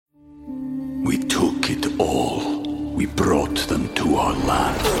We took it all. We brought them to our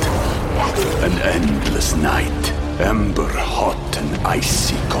land. An endless night, ember hot and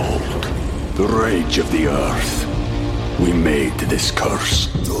icy cold. The rage of the earth. We made this curse.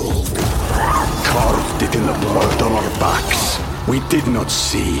 Carved it in the blood on our backs. We did not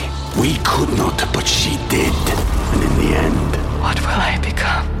see. We could not, but she did. And in the end... What will I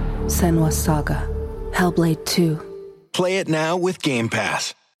become? Senua's Saga. Hellblade 2. Play it now with Game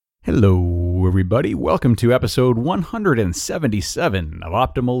Pass. Hello, everybody. Welcome to episode 177 of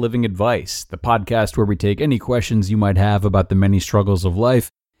Optimal Living Advice, the podcast where we take any questions you might have about the many struggles of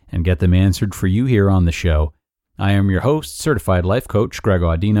life and get them answered for you here on the show. I am your host, certified life coach, Greg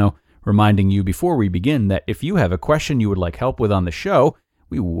Audino, reminding you before we begin that if you have a question you would like help with on the show,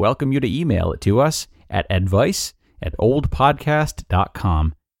 we welcome you to email it to us at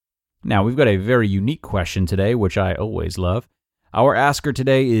advice@oldpodcast.com. Now, we've got a very unique question today, which I always love. Our asker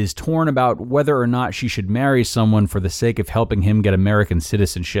today is torn about whether or not she should marry someone for the sake of helping him get American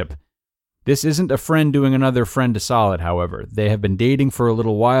citizenship. This isn't a friend doing another friend a solid, however. They have been dating for a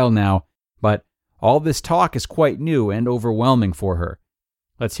little while now, but all this talk is quite new and overwhelming for her.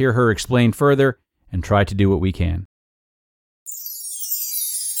 Let's hear her explain further and try to do what we can.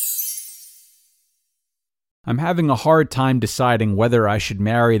 I'm having a hard time deciding whether I should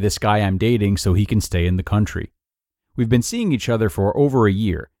marry this guy I'm dating so he can stay in the country. We've been seeing each other for over a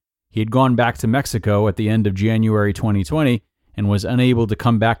year. He had gone back to Mexico at the end of January 2020 and was unable to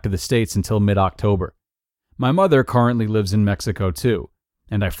come back to the States until mid-October. My mother currently lives in Mexico too,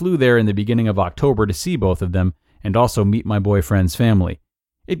 and I flew there in the beginning of October to see both of them and also meet my boyfriend's family.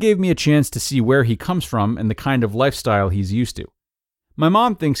 It gave me a chance to see where he comes from and the kind of lifestyle he's used to. My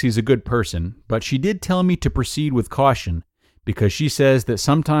mom thinks he's a good person, but she did tell me to proceed with caution because she says that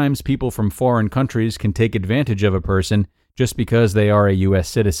sometimes people from foreign countries can take advantage of a person just because they are a U.S.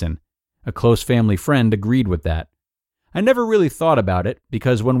 citizen. A close family friend agreed with that. I never really thought about it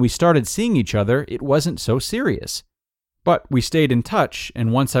because when we started seeing each other, it wasn't so serious. But we stayed in touch,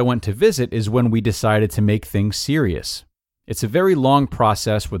 and once I went to visit is when we decided to make things serious. It's a very long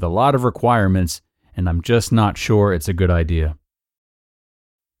process with a lot of requirements, and I'm just not sure it's a good idea.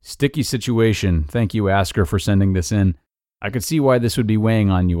 Sticky situation. Thank you, Asker, for sending this in. I could see why this would be weighing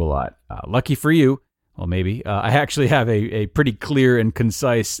on you a lot. Lucky for you, well, maybe, I actually have a pretty clear and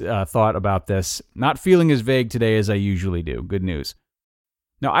concise thought about this. Not feeling as vague today as I usually do. Good news.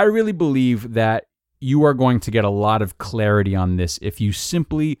 Now, I really believe that you are going to get a lot of clarity on this if you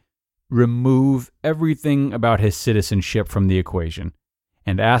simply remove everything about his citizenship from the equation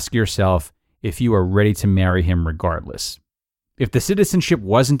and ask yourself if you are ready to marry him regardless. If the citizenship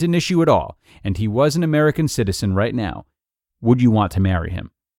wasn't an issue at all, and he was an American citizen right now, would you want to marry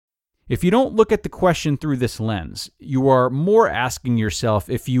him? If you don't look at the question through this lens, you are more asking yourself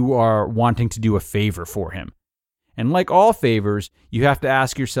if you are wanting to do a favor for him. And like all favors, you have to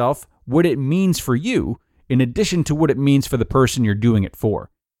ask yourself what it means for you in addition to what it means for the person you're doing it for.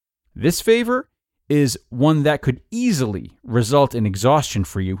 This favor is one that could easily result in exhaustion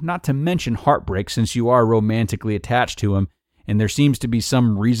for you, not to mention heartbreak since you are romantically attached to him, and there seems to be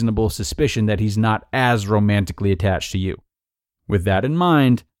some reasonable suspicion that he's not as romantically attached to you. With that in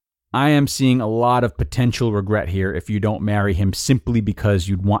mind, I am seeing a lot of potential regret here if you don't marry him simply because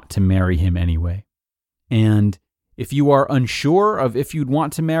you'd want to marry him anyway. And if you are unsure of if you'd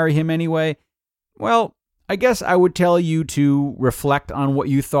want to marry him anyway, well, I guess I would tell you to reflect on what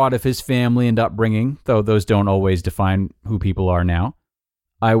you thought of his family and upbringing, though those don't always define who people are now.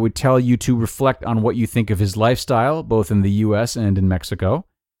 I would tell you to reflect on what you think of his lifestyle, both in the U.S. and in Mexico.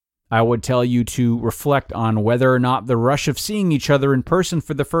 I would tell you to reflect on whether or not the rush of seeing each other in person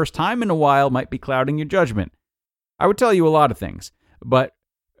for the first time in a while might be clouding your judgment. I would tell you a lot of things, but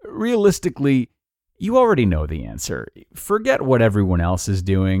realistically, you already know the answer. Forget what everyone else is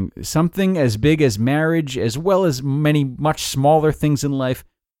doing. Something as big as marriage, as well as many much smaller things in life,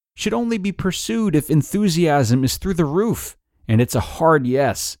 should only be pursued if enthusiasm is through the roof, and it's a hard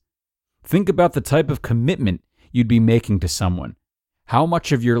yes. Think about the type of commitment you'd be making to someone. How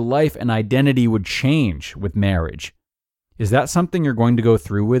much of your life and identity would change with marriage? Is that something you're going to go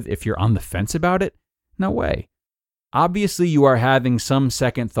through with if you're on the fence about it? No way. Obviously, you are having some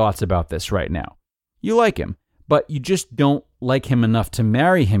second thoughts about this right now. You like him, but you just don't like him enough to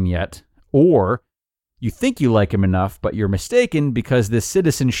marry him yet, or you think you like him enough, but you're mistaken because this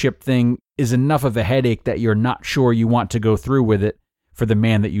citizenship thing is enough of a headache that you're not sure you want to go through with it for the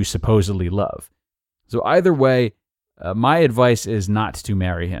man that you supposedly love. So either way, my advice is not to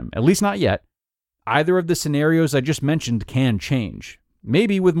marry him, at least not yet. Either of the scenarios I just mentioned can change.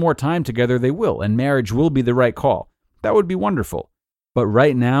 Maybe with more time together they will, and marriage will be the right call. That would be wonderful. But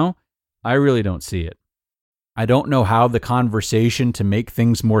right now, I really don't see it. I don't know how the conversation to make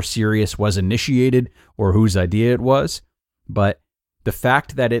things more serious was initiated or whose idea it was, but the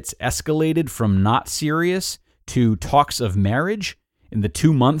fact that it's escalated from not serious to talks of marriage in the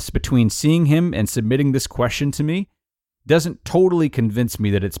 2 months between seeing him and submitting this question to me doesn't totally convince me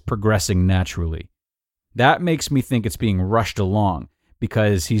that it's progressing naturally. That makes me think it's being rushed along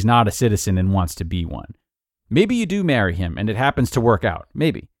because he's not a citizen and wants to be one. Maybe you do marry him and it happens to work out,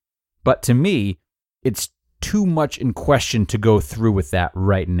 maybe. But to me, it's too much in question to go through with that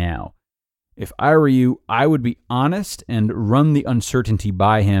right now. If I were you, I would be honest and run the uncertainty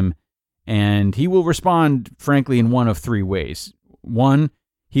by him, and he will respond, frankly, in one of three ways. One,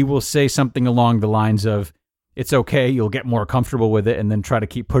 he will say something along the lines of, "It's okay, you'll get more comfortable with it," and then try to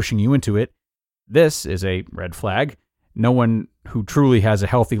keep pushing you into it. This is a red flag. No one who truly has a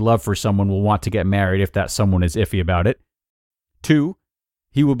healthy love for someone will want to get married if that someone is iffy about it. Two,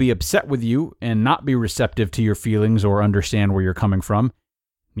 he will be upset with you and not be receptive to your feelings or understand where you're coming from.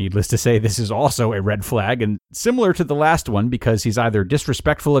 Needless to say, this is also a red flag and similar to the last one because he's either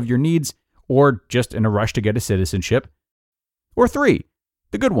disrespectful of your needs or just in a rush to get a citizenship. Or three,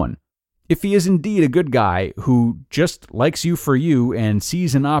 the good one. If he is indeed a good guy who just likes you for you and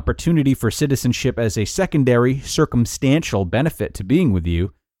sees an opportunity for citizenship as a secondary, circumstantial benefit to being with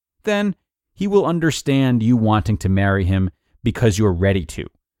you, then he will understand you wanting to marry him because you're ready to,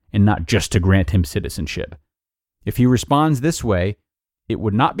 and not just to grant him citizenship. If he responds this way, it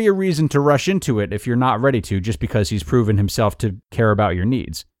would not be a reason to rush into it if you're not ready to, just because he's proven himself to care about your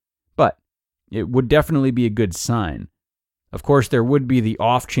needs. But it would definitely be a good sign. Of course, there would be the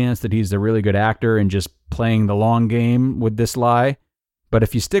off chance that he's a really good actor and just playing the long game with this lie. But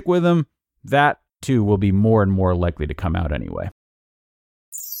if you stick with him, that too will be more and more likely to come out anyway.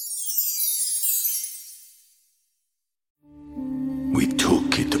 We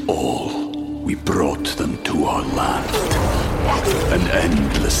took it all. We brought them to our land. An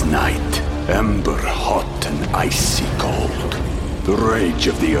endless night, ember hot and icy cold. The rage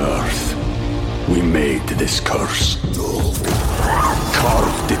of the earth. We made this curse.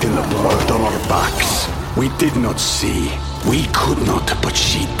 Carved it in the blood on our backs. We did not see. We could not, but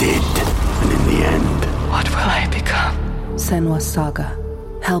she did. And in the end... What will I become? Senua's Saga.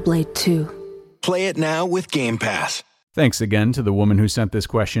 Hellblade 2. Play it now with Game Pass. Thanks again to the woman who sent this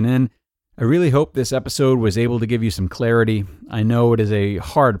question in. I really hope this episode was able to give you some clarity. I know it is a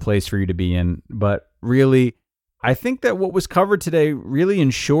hard place for you to be in, but really, I think that what was covered today really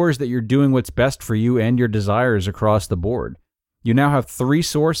ensures that you're doing what's best for you and your desires across the board. You now have 3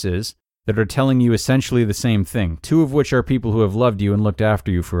 sources that are telling you essentially the same thing, 2 of which are people who have loved you and looked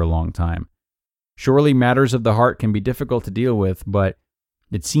after you for a long time. Surely matters of the heart can be difficult to deal with, but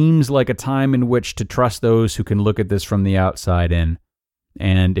it seems like a time in which to trust those who can look at this from the outside in.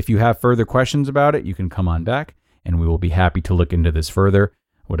 And if you have further questions about it, you can come on back, and we will be happy to look into this further,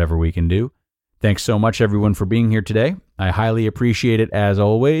 whatever we can do. Thanks so much, everyone, for being here today. I highly appreciate it, as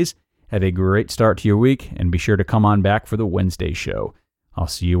always. Have a great start to your week, and be sure to come on back for the Wednesday show. I'll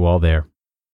see you all there.